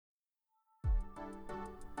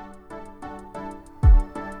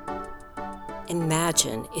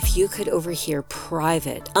Imagine if you could overhear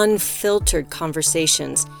private, unfiltered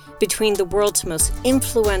conversations between the world's most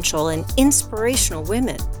influential and inspirational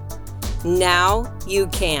women. Now you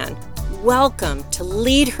can. Welcome to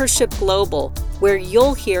Leadership Global, where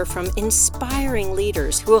you'll hear from inspiring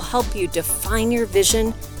leaders who will help you define your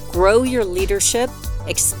vision, grow your leadership,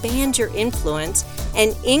 expand your influence,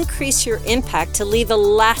 and increase your impact to leave a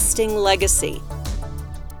lasting legacy.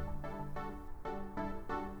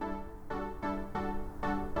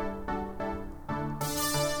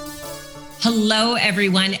 Hello,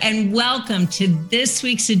 everyone, and welcome to this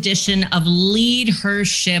week's edition of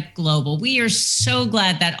Leadership Global. We are so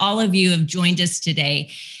glad that all of you have joined us today,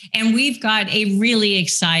 and we've got a really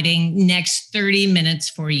exciting next 30 minutes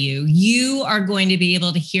for you. You are going to be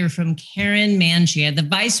able to hear from Karen Mangia, the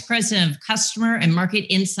Vice President of Customer and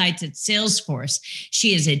Market Insights at Salesforce.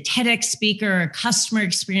 She is a TEDx speaker, a customer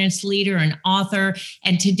experience leader, and author,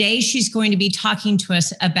 and today she's going to be talking to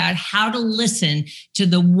us about how to listen to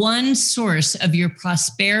the one source of your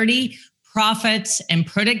prosperity, profits, and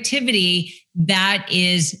productivity, that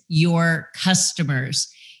is your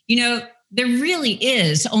customers. You know, there really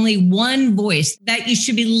is only one voice that you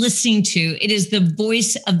should be listening to. It is the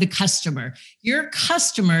voice of the customer. Your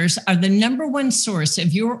customers are the number one source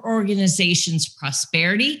of your organization's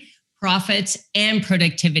prosperity, profits, and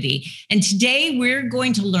productivity. And today we're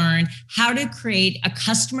going to learn how to create a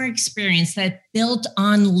customer experience that's built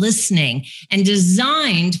on listening and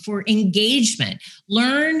designed for engagement.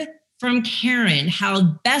 Learn from Karen how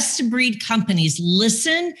best-of-breed companies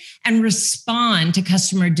listen and respond to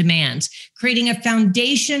customer demands, creating a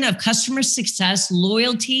foundation of customer success,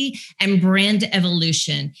 loyalty, and brand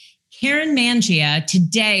evolution. Karen Mangia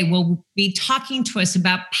today will be talking to us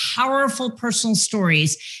about powerful personal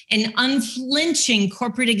stories and unflinching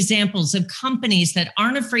corporate examples of companies that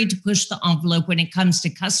aren't afraid to push the envelope when it comes to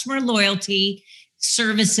customer loyalty,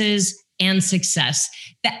 services, and success.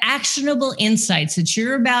 The actionable insights that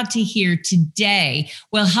you're about to hear today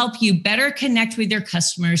will help you better connect with your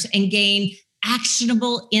customers and gain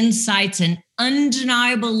actionable insights and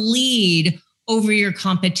undeniable lead over your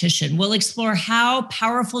competition. We'll explore how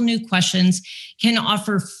powerful new questions can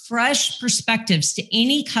offer fresh perspectives to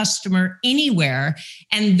any customer anywhere,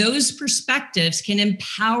 and those perspectives can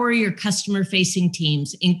empower your customer-facing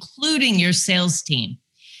teams, including your sales team.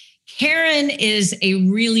 Karen is a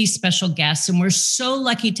really special guest, and we're so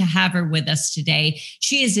lucky to have her with us today.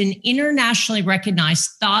 She is an internationally recognized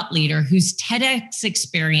thought leader whose TEDx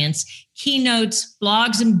experience, keynotes,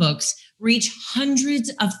 blogs, and books reach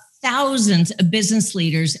hundreds of thousands of business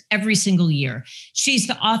leaders every single year. She's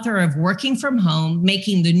the author of Working from Home,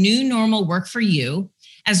 Making the New Normal Work for You,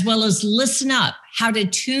 as well as Listen Up, How to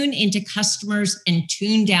Tune into Customers and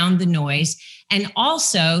Tune Down the Noise, and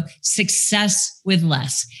also Success with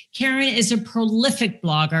Less. Karen is a prolific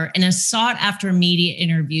blogger and a sought-after media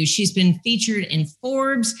interview. She's been featured in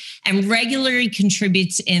Forbes and regularly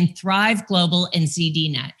contributes in Thrive Global and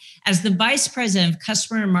ZDNet. As the Vice President of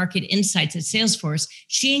Customer and Market Insights at Salesforce,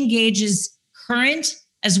 she engages current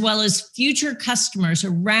as well as future customers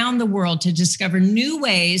around the world to discover new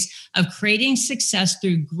ways of creating success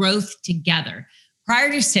through growth together.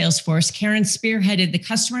 Prior to Salesforce, Karen spearheaded the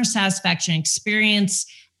customer satisfaction experience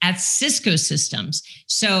at Cisco Systems.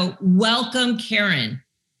 So welcome, Karen.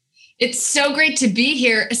 It's so great to be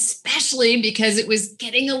here, especially because it was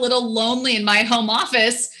getting a little lonely in my home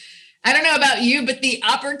office. I don't know about you, but the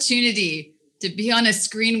opportunity to be on a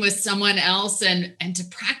screen with someone else and to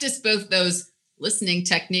practice both those listening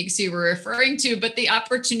techniques you were referring to, but the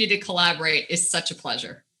opportunity to collaborate is such a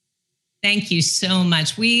pleasure. Thank you so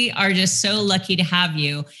much. We are just so lucky to have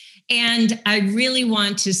you. And I really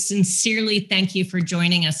want to sincerely thank you for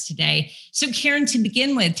joining us today. So Karen, to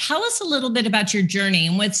begin with, tell us a little bit about your journey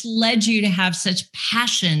and what's led you to have such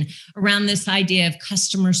passion around this idea of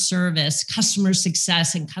customer service, customer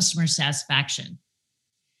success, and customer satisfaction.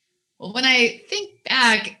 Well, when I think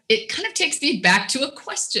back, it kind of takes me back to a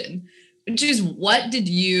question, which is, what did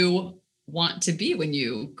you want to be when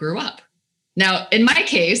you grew up? Now, in my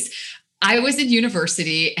case, I was in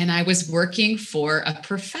university and I was working for a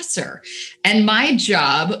professor, and my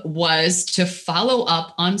job was to follow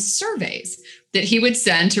up on surveys that he would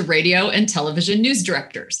send to radio and television news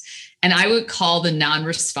directors. And I would call the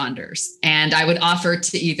non-responders, and I would offer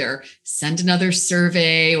to either send another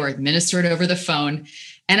survey or administer it over the phone.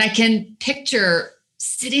 And I can picture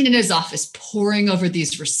sitting in his office, poring over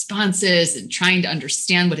these responses and trying to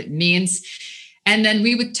understand what it means. And then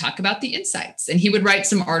we would talk about the insights, and he would write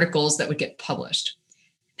some articles that would get published.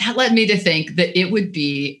 That led me to think that it would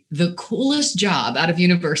be the coolest job out of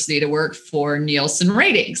university to work for Nielsen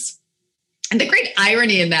Ratings. And the great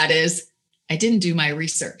irony in that is I didn't do my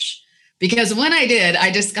research. Because when I did,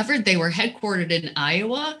 I discovered they were headquartered in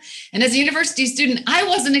Iowa. And as a university student, I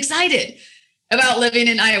wasn't excited about living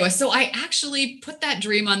in Iowa. So I actually put that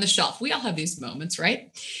dream on the shelf. We all have these moments,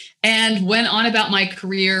 right? And went on about my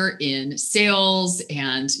career in sales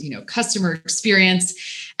and, customer experience.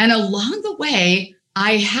 And along the way,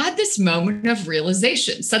 I had this moment of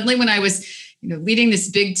realization. Suddenly, when I was, leading this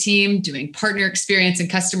big team, doing partner experience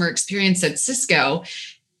and customer experience at Cisco,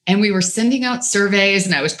 and we were sending out surveys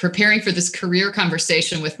and I was preparing for this career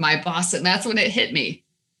conversation with my boss. And that's when it hit me.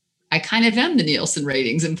 I kind of am the Nielsen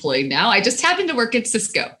Ratings employee now. I just happen to work at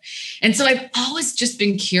Cisco. And so I've always just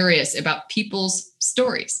been curious about people's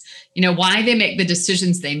stories, why they make the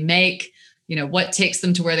decisions they make, what takes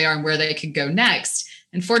them to where they are and where they could go next.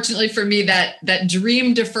 And fortunately for me, that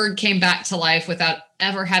dream deferred came back to life without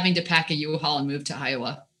ever having to pack a U-Haul and move to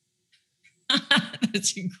Iowa.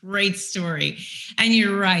 That's a great story. And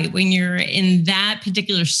you're right. When you're in that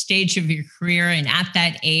particular stage of your career and at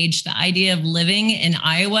that age, the idea of living in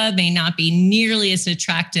Iowa may not be nearly as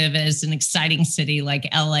attractive as an exciting city like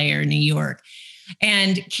LA or New York.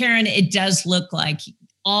 And Karen, it does look like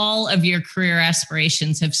all of your career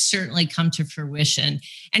aspirations have certainly come to fruition.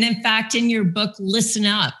 And in fact, in your book, Listen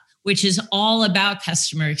Up, which is all about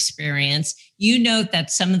customer experience, you note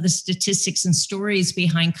that some of the statistics and stories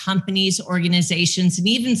behind companies, organizations, and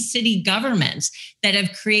even city governments that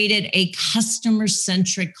have created a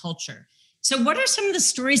customer-centric culture. So what are some of the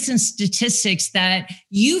stories and statistics that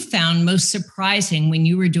you found most surprising when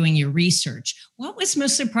you were doing your research? What was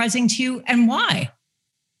most surprising to you and why?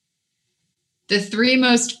 The 3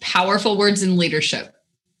 most powerful words in leadership.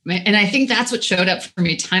 And I think that's what showed up for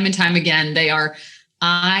me time and time again. They are,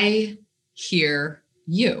 I hear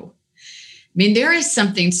you. I mean, there is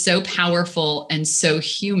something so powerful and so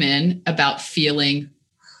human about feeling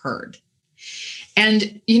heard.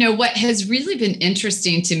 And, what has really been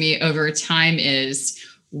interesting to me over time is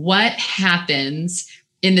what happens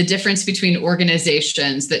in the difference between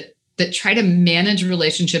organizations that try to manage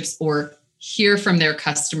relationships or hear from their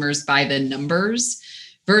customers by the numbers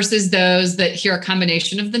versus those that hear a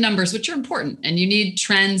combination of the numbers, which are important. And you need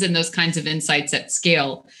trends and those kinds of insights at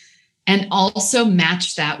scale. And also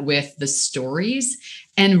match that with the stories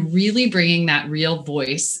and really bringing that real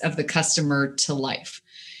voice of the customer to life.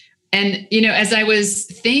 And, as I was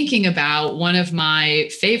thinking about one of my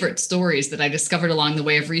favorite stories that I discovered along the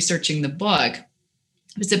way of researching the book,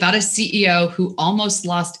 it was about a CEO who almost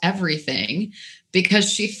lost everything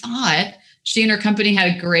because she thought she and her company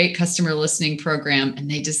had a great customer listening program and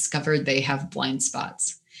they discovered they have blind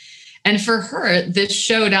spots. And for her, this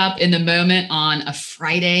showed up in the moment on a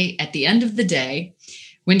Friday at the end of the day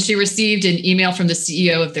when she received an email from the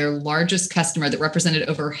CEO of their largest customer that represented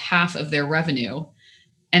over half of their revenue.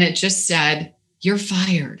 And it just said, "You're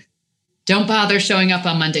fired. Don't bother showing up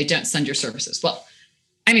on Monday. Don't send your services." Well,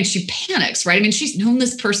 she panics, right? She's known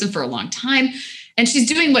this person for a long time and she's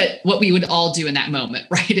doing what we would all do in that moment,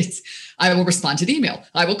 right? It's, I will respond to the email.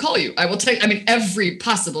 I will call you. I will take, every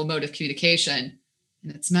possible mode of communication.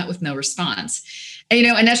 And it's met with no response. And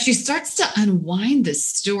as she starts to unwind this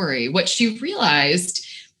story, what she realized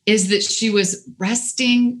is that she was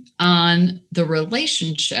resting on the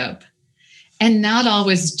relationship and not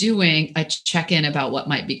always doing a check-in about what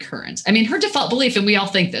might be current. Her default belief, and we all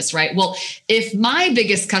think this, right? Well, if my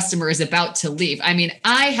biggest customer is about to leave,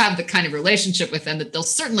 I have the kind of relationship with them that they'll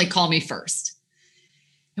certainly call me first.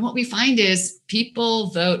 And what we find is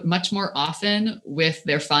people vote much more often with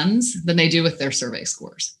their funds than they do with their survey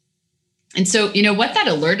scores. And so, what that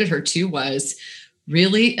alerted her to was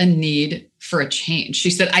really a need for a change.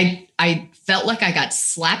 She said, I felt like I got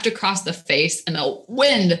slapped across the face and the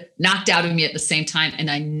wind knocked out of me at the same time. And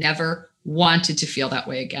I never wanted to feel that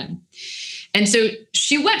way again. And so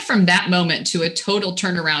she went from that moment to a total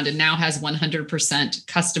turnaround and now has 100%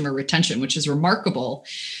 customer retention, which is remarkable.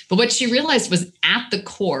 But what she realized was at the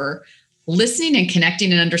core, listening and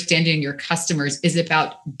connecting and understanding your customers is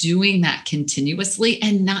about doing that continuously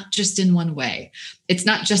and not just in one way. It's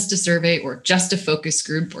not just a survey or just a focus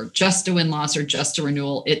group or just a win-loss or just a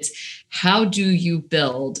renewal. It's how do you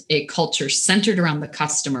build a culture centered around the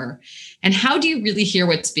customer and how do you really hear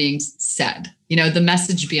what's being said? The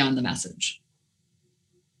message beyond the message.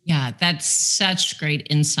 Yeah, that's such great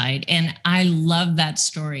insight. And I love that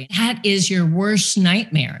story. That is your worst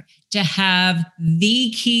nightmare, to have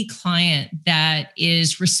the key client that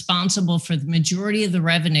is responsible for the majority of the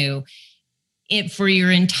revenue for your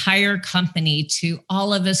entire company to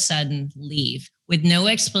all of a sudden leave with no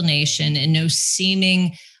explanation and no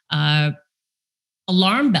seeming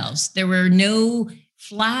alarm bells. There were no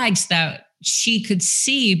flags that she could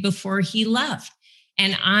see before he left.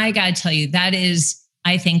 And I got to tell you, that is,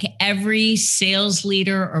 I think, every sales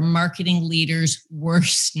leader or marketing leader's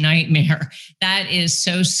worst nightmare. That is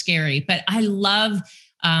so scary. But I love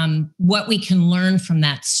what we can learn from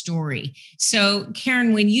that story. So,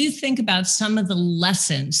 Karen, when you think about some of the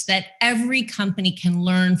lessons that every company can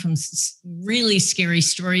learn from really scary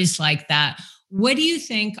stories like that, what do you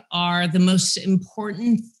think are the most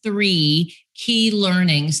important 3 key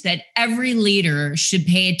learnings that every leader should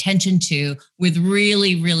pay attention to with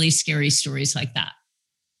really, really scary stories like that?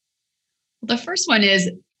 The first one is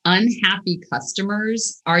unhappy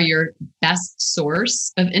customers are your best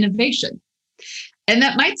source of innovation. And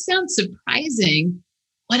that might sound surprising.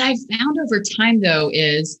 What I've found over time, though,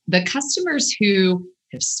 is the customers who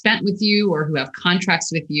have spent with you or who have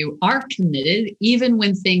contracts with you are committed, even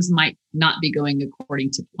when things might not be going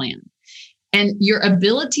according to plan. And your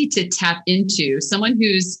ability to tap into someone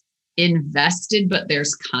who's invested, but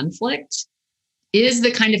there's conflict, is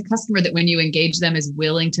the kind of customer that when you engage them is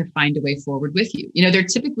willing to find a way forward with you. They're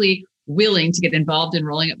typically willing to get involved in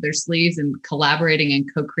rolling up their sleeves and collaborating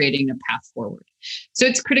and co-creating a path forward. So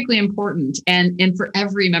it's critically important. And for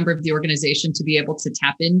every member of the organization to be able to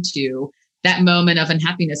tap into that moment of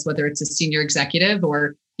unhappiness, whether it's a senior executive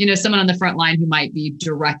or, someone on the front line who might be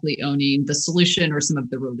directly owning the solution or some of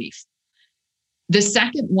the relief. The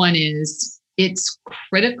second one is it's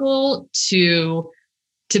critical to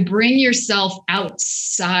bring yourself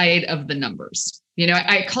outside of the numbers.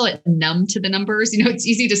 I call it numb to the numbers. It's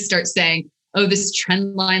easy to start saying, oh, this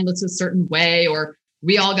trend line looks a certain way, or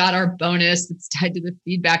we all got our bonus that's tied to the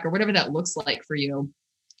feedback, or whatever that looks like for you.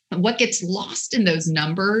 And what gets lost in those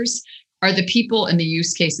numbers are the people and the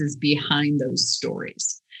use cases behind those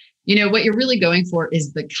stories. What you're really going for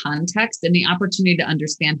is the context and the opportunity to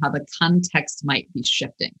understand how the context might be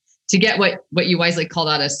shifting to get what you wisely called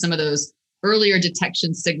out as some of those earlier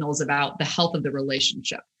detection signals about the health of the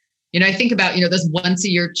relationship. I think about, those once a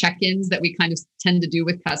year check-ins that we kind of tend to do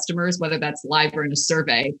with customers, whether that's live or in a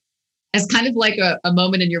survey, as kind of like a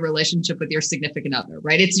moment in your relationship with your significant other,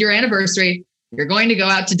 right? It's your anniversary. You're going to go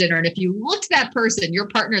out to dinner. And if you looked that person, your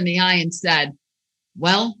partner in the eye and said,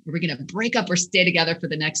 well, are we going to break up or stay together for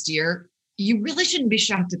the next year? You really shouldn't be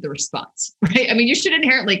shocked at the response, right? I mean, you should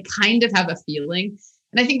inherently kind of have a feeling.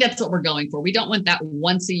 And I think that's what we're going for. We don't want that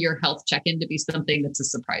once a year health check-in to be something that's a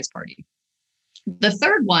surprise party. The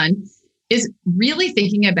third one is really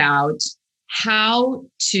thinking about how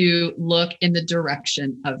to look in the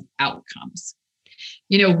direction of outcomes.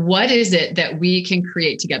 What is it that we can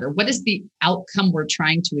create together? What is the outcome we're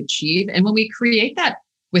trying to achieve? And when we create that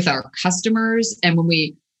with our customers, and when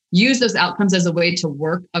we use those outcomes as a way to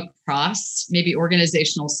work across maybe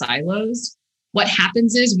organizational silos, what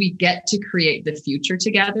happens is we get to create the future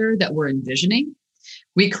together that we're envisioning.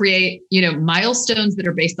 We create, milestones that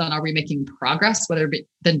are based on, are we making progress, whether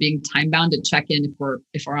than being time bound to check in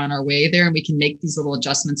if we're on our way there, and we can make these little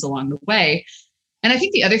adjustments along the way. And I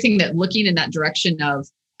think the other thing that looking in that direction of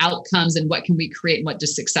outcomes and what can we create and what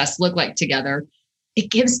does success look like together,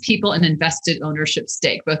 it gives people an invested ownership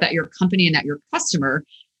stake, both at your company and at your customer.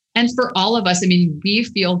 And for all of us, we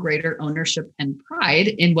feel greater ownership and pride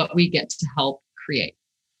in what we get to help create.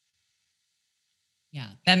 Yeah,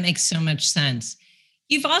 that makes so much sense.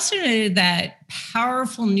 You've also noted that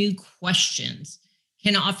powerful new questions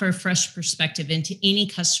can offer a fresh perspective into any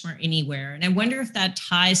customer anywhere. And I wonder if that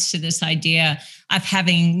ties to this idea of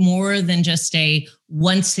having more than just a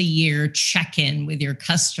once a year check-in with your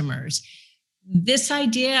customers. This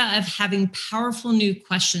idea of having powerful new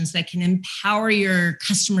questions that can empower your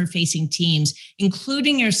customer-facing teams,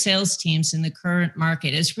 including your sales teams in the current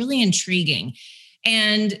market, is really intriguing.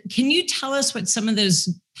 And can you tell us what some of those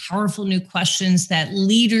powerful new questions that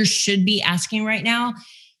leaders should be asking right now?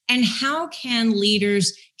 And how can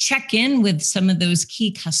leaders check in with some of those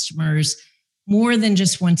key customers more than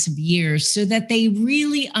just once a year so that they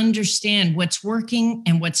really understand what's working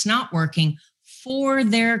and what's not working for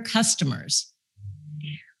their customers?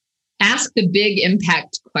 Ask the big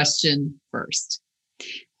impact question first.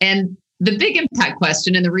 And the big impact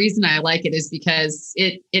question, and the reason I like it is because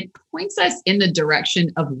it points us in the direction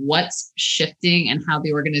of what's shifting and how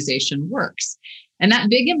the organization works. And that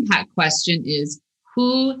big impact question is,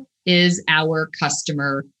 who is our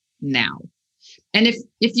customer now? And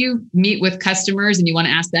if you meet with customers and you want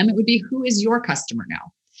to ask them, it would be, who is your customer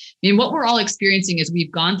now? What we're all experiencing is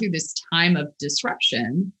we've gone through this time of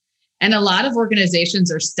disruption. And a lot of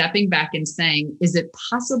organizations are stepping back and saying, is it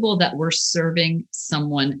possible that we're serving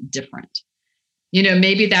someone different?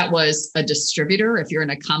 Maybe that was a distributor if you're in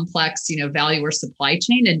a complex, value or supply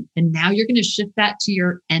chain, and now you're going to shift that to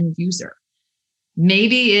your end user.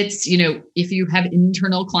 Maybe it's, if you have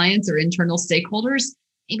internal clients or internal stakeholders,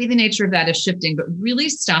 maybe the nature of that is shifting, but really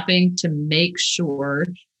stopping to make sure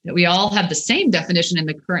that we all have the same definition and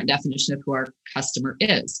the current definition of who our customer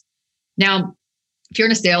is. Now, if you're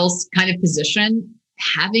in a sales kind of position,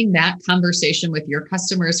 having that conversation with your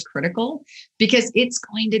customer is critical because it's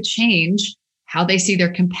going to change how they see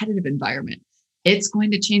their competitive environment. It's going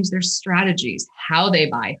to change their strategies, how they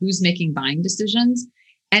buy, who's making buying decisions.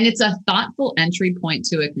 And it's a thoughtful entry point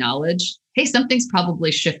to acknowledge, hey, something's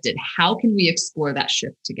probably shifted. How can we explore that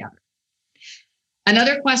shift together?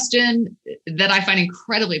 Another question that I find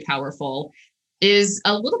incredibly powerful is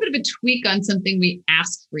a little bit of a tweak on something we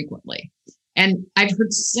ask frequently. And I've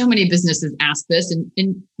heard so many businesses ask this,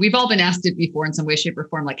 and we've all been asked it before in some way, shape, or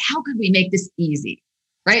form, like, how could we make this easy,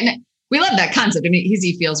 right? And we love that concept. I mean,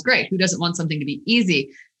 easy feels great. Who doesn't want something to be easy?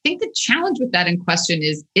 I think the challenge with that in question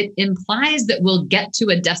is it implies that we'll get to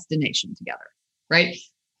a destination together, right?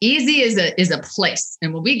 Easy is a place.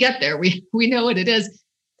 And when we get there, we know what it is.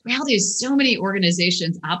 The reality is so many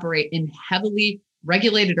organizations operate in heavily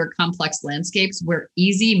regulated or complex landscapes where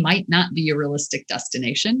easy might not be a realistic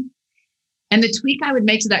destination. And the tweak I would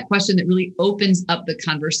make to that question that really opens up the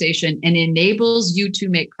conversation and enables you to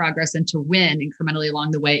make progress and to win incrementally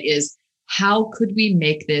along the way is, how could we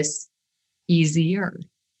make this easier?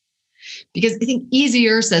 Because I think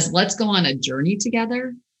easier says, let's go on a journey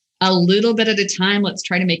together, a little bit at a time. Let's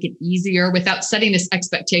try to make it easier without setting this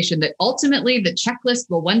expectation that ultimately the checklist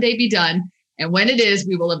will one day be done. And when it is,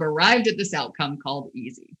 we will have arrived at this outcome called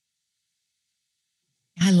easy.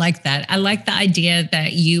 I like that. I like the idea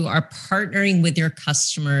that you are partnering with your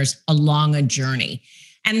customers along a journey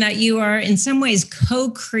and that you are in some ways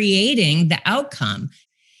co-creating the outcome.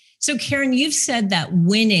 So Karen, you've said that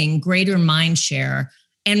winning greater mind share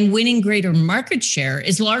and winning greater market share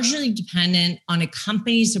is largely dependent on a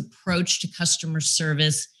company's approach to customer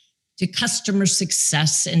service, to customer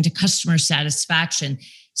success, and to customer satisfaction.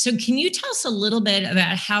 So can you tell us a little bit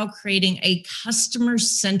about how creating a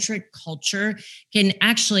customer-centric culture can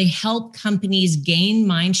actually help companies gain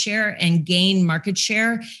mind share and gain market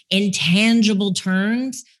share in tangible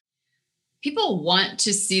terms? People want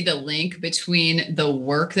to see the link between the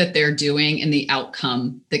work that they're doing and the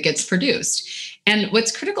outcome that gets produced. And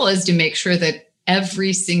what's critical is to make sure that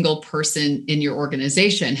every single person in your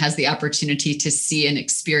organization has the opportunity to see and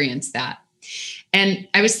experience that. And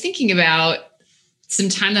I was thinking about some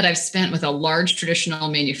time that I've spent with a large traditional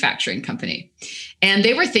manufacturing company. And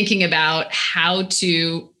they were thinking about how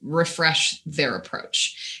to refresh their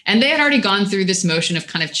approach. And they had already gone through this motion of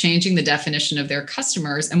kind of changing the definition of their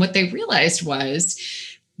customers. And what they realized was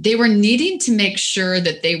they were needing to make sure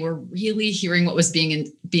that they were really hearing what was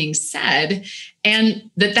being said, and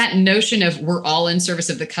that notion of we're all in service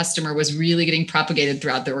of the customer was really getting propagated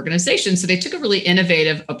throughout their organization. So they took a really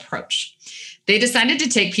innovative approach. They decided to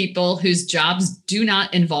take people whose jobs do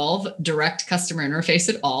not involve direct customer interface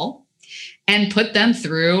at all and put them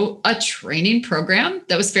through a training program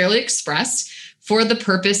that was fairly express for the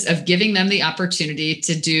purpose of giving them the opportunity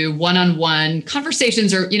to do one-on-one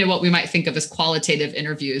conversations, or what we might think of as qualitative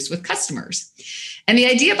interviews with customers. And the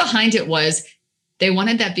idea behind it was they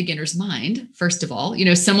wanted that beginner's mind, first of all,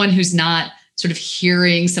 someone who's not sort of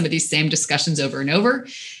hearing some of these same discussions over and over.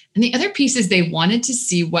 And the other piece is they wanted to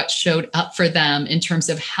see what showed up for them in terms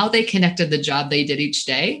of how they connected the job they did each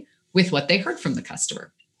day with what they heard from the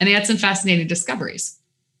customer. And they had some fascinating discoveries.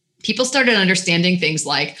 People started understanding things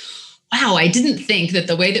like, wow, I didn't think that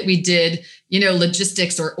the way that we did,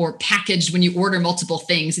 logistics or packaged when you order multiple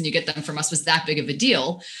things and you get them from us was that big of a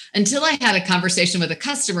deal, until I had a conversation with a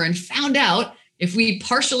customer and found out if we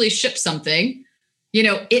partially ship something,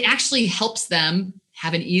 it actually helps them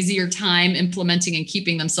have an easier time implementing and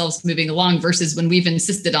keeping themselves moving along versus when we've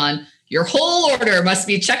insisted on your whole order must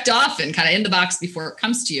be checked off and kind of in the box before it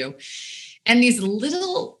comes to you. And these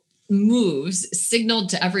little moves signaled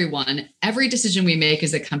to everyone, every decision we make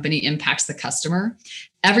as a company impacts the customer.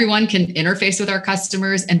 Everyone can interface with our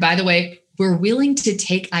customers. And by the way, we're willing to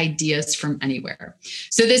take ideas from anywhere.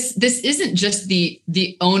 So this isn't just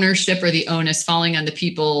the ownership or the onus falling on the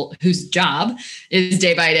people whose job is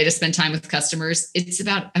day by day to spend time with customers. It's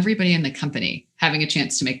about everybody in the company having a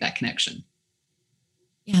chance to make that connection.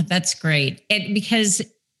 Yeah, that's great. Because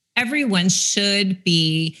everyone should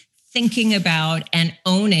be thinking about and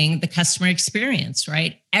owning the customer experience,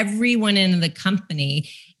 right? Everyone in the company,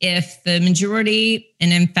 if the majority,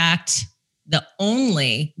 and in fact, the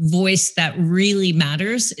only voice that really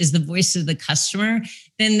matters is the voice of the customer,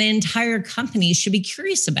 then the entire company should be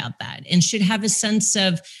curious about that and should have a sense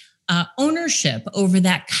of ownership over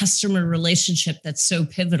that customer relationship that's so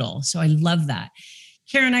pivotal. So I love that.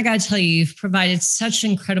 Karen, I got to tell you, you've provided such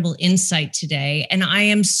incredible insight today, and I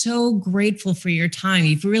am so grateful for your time.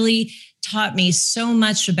 You've really taught me so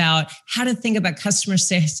much about how to think about customer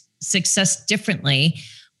success differently.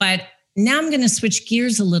 But now I'm going to switch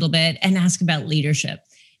gears a little bit and ask about leadership.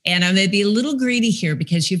 And I'm going to be a little greedy here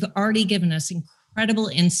because you've already given us incredible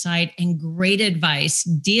insight and great advice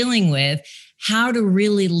dealing with how to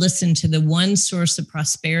really listen to the one source of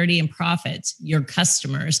prosperity and profits, your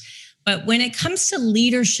customers. But when it comes to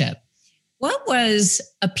leadership, what was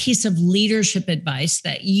a piece of leadership advice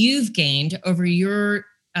that you've gained over your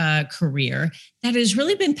career that has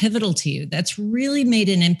really been pivotal to you, that's really made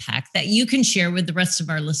an impact that you can share with the rest of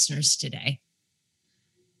our listeners today?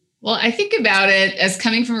 Well, I think about it as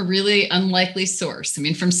coming from a really unlikely source. I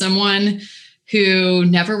mean, from someone who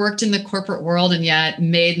never worked in the corporate world and yet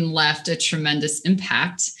made and left a tremendous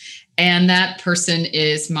impact. And that person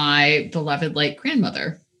is my beloved late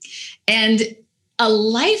grandmother. And a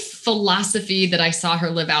life philosophy that I saw her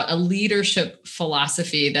live out, a leadership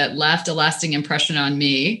philosophy that left a lasting impression on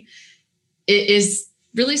me, it is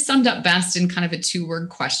really summed up best in kind of a 2-word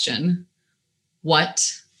question: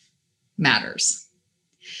 what matters?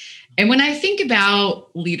 And when I think about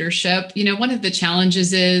leadership, one of the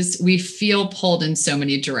challenges is we feel pulled in so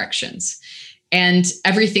many directions, and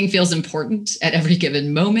everything feels important at every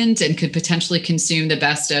given moment and could potentially consume the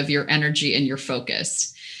best of your energy and your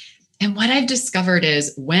focus. And what I've discovered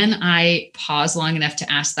is when I pause long enough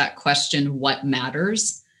to ask that question, what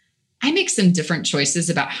matters, I make some different choices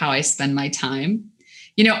about how I spend my time.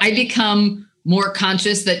 I become more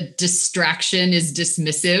conscious that distraction is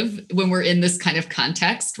dismissive when we're in this kind of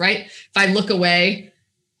context, right? If I look away,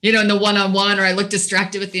 in the one-on-one, or I look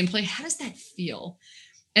distracted with the employee, how does that feel?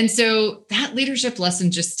 And so that leadership lesson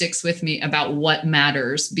just sticks with me about what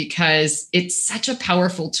matters, because it's such a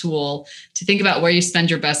powerful tool to think about where you spend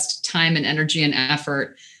your best time and energy and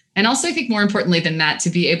effort. And also, I think more importantly than that, to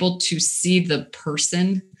be able to see the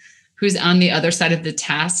person who's on the other side of the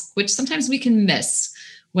task, which sometimes we can miss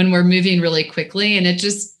when we're moving really quickly. And it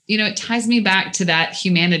just, it ties me back to that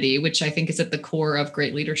humanity, which I think is at the core of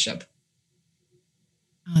great leadership.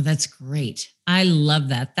 Oh, that's great. I love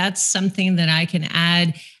that. That's something that I can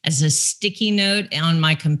add as a sticky note on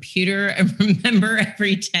my computer and remember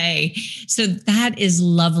every day. So that is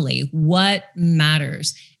lovely. What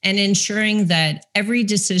matters? And ensuring that every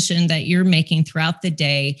decision that you're making throughout the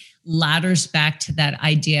day ladders back to that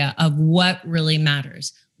idea of what really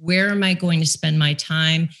matters. Where am I going to spend my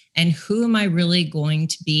time? And who am I really going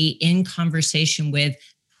to be in conversation with,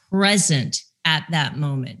 present at that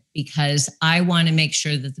moment? Because I want to make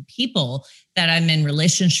sure that the people that I'm in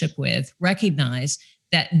relationship with recognize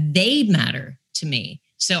that they matter to me.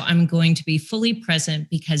 So I'm going to be fully present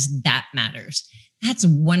because that matters. That's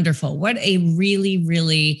wonderful. What a really,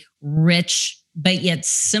 really rich, but yet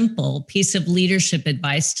simple piece of leadership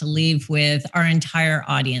advice to leave with our entire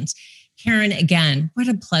audience. Karen, again, what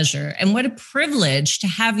a pleasure and what a privilege to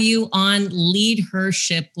have you on Lead Her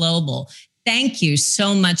Ship Global. Thank you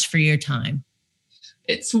so much for your time.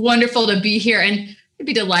 It's wonderful to be here, and I'd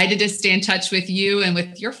be delighted to stay in touch with you and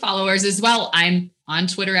with your followers as well. I'm on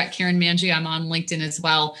Twitter at Karen Manji. I'm on LinkedIn as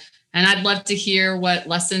well. And I'd love to hear what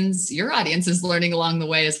lessons your audience is learning along the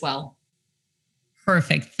way as well.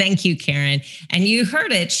 Perfect. Thank you, Karen. And you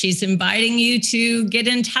heard it. She's inviting you to get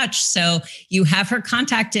in touch. So you have her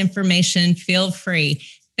contact information. Feel free.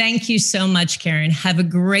 Thank you so much, Karen. Have a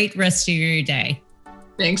great rest of your day.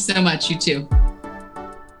 Thanks so much. You too.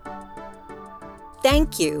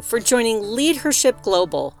 Thank you for joining Lead Her Ship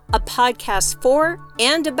Global, a podcast for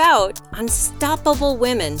and about unstoppable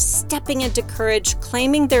women stepping into courage,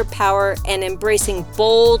 claiming their power, and embracing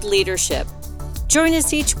bold leadership. Join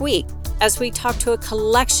us each week as we talk to a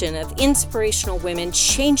collection of inspirational women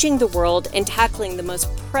changing the world and tackling the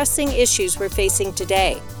most pressing issues we're facing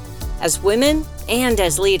today, as women and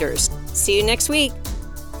as leaders. See you next week.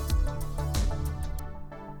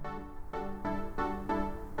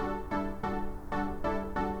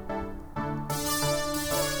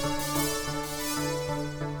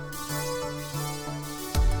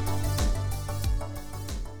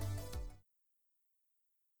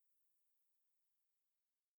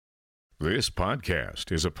 This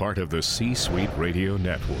podcast is a part of the C-Suite Radio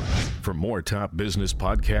Network. For more top business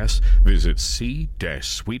podcasts, visit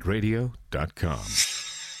c-suiteradio.com.